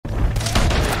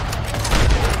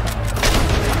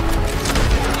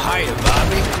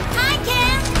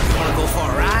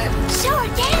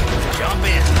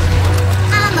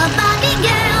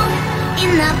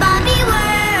a Barbie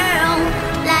world,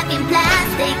 life in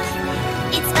plastic.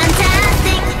 It's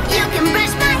fantastic. You can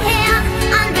brush my hair,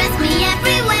 undress me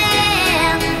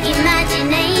everywhere.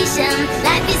 Imagination,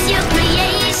 life is your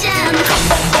creation.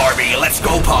 Come on, Barbie, let's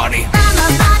go party. I'm a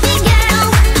Barbie girl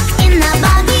in a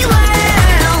Barbie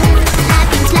world,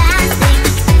 life in plastic.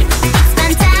 It's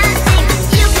fantastic.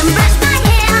 You can brush my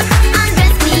hair,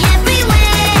 undress me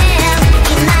everywhere.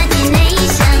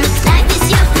 Imagination, life is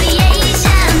your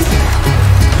creation.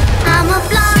 I'm a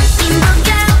blonde bimbo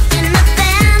girl in a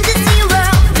fantasy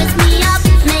world. Dress me up,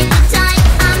 make it tight,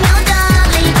 I'm your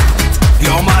darling.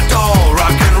 You're my doll,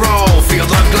 rock and roll. Feel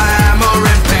the glamour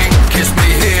and pink. Kiss me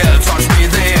here, touch me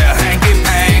there, hanky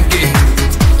panky.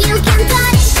 You can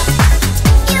touch,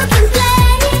 you can play.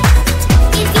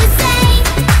 If you say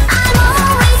I'm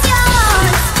always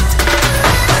yours.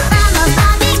 I'm a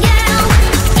Barbie girl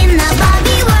in a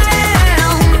Barbie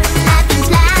world, life in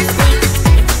plastic.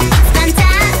 It's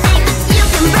fantastic. You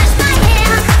can brush my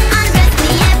hair, undress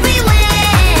me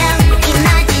everywhere.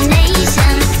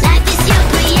 Imagination, life is your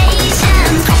creation.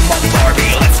 Come on,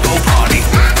 Barbie, let's go party.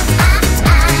 Yeah.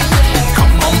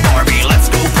 Come on, Barbie, let's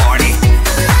go party.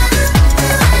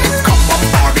 Come on,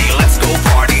 Barbie, let's go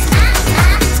party. Yeah.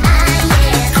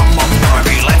 Come on,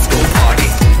 Barbie, let's go party.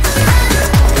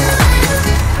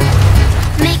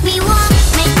 Make me walk,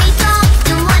 make me talk,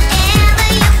 do whatever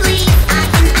you please. I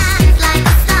can act like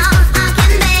a star, I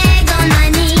can beg on my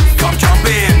knees. Come jump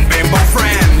in, bimbo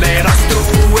friend, let us do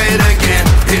it again.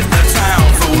 Hit the town,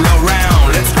 fool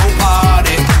around, let's go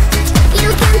party. You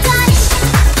can touch,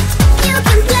 you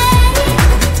can play.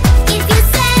 If you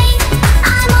say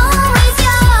I'm always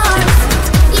yours.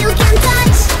 You can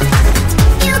touch,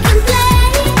 you can play.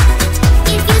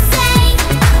 If you say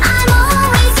I'm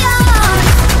always yours.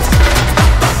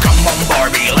 Come on,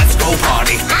 Barbie, let's go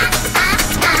party. Yeah.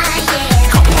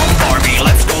 Come on, Barbie,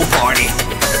 let's go party.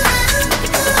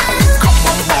 Come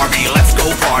on, Barbie, let's go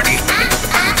party. Yeah.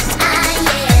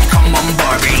 Come on,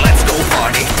 Barbie, let's go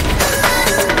party.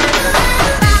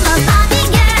 I'm a Barbie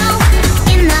girl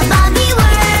in a Barbie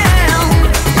world,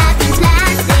 life in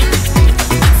plastic.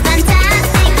 It's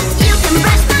fantastic. You can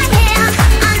brush my hair,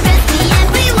 undress me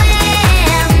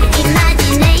everywhere.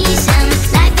 Imagination,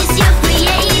 life is your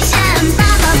creation.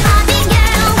 I'm a Barbie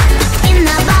girl in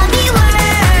a Barbie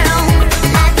world,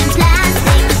 life in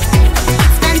plastic.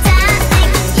 It's fantastic.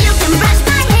 You can brush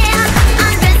my hair,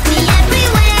 undress me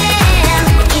everywhere.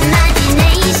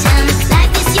 Imagination,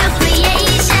 life is your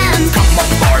creation. Come on,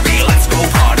 Barbie, let's go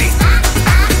party. Yeah.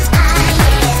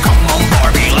 Come on,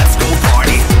 Barbie, let's go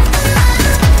party.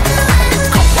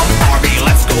 Come on, Barbie,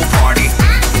 let's go party.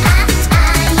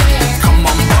 Come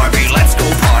on, Barbie, let's go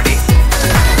party.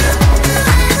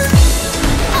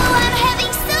 Oh, I'm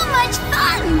having so much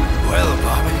fun. Well,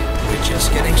 Barbie, we're just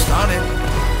getting started.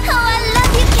 Oh, I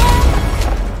love you, Ken.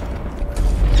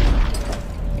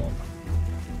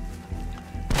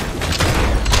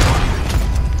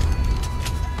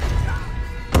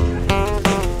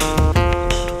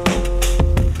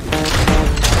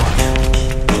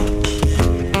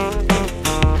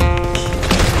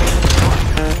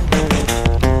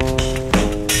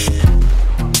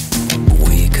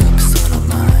 Wake up, son of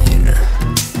mine.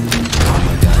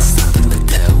 I got something to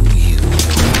tell you.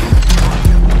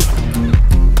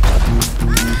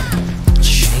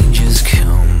 Changes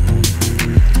come.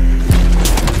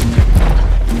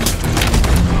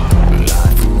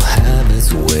 Life will have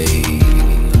its way.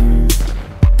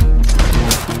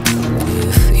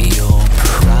 With your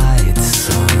pride,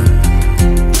 son.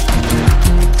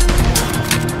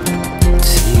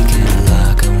 Take it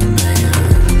like a man.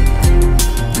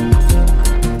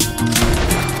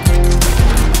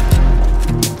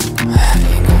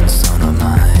 Hang on, son of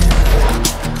mine.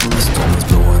 The storm is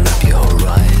blowing up your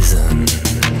horizon.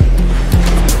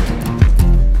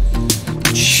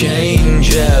 Change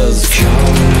has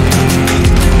come.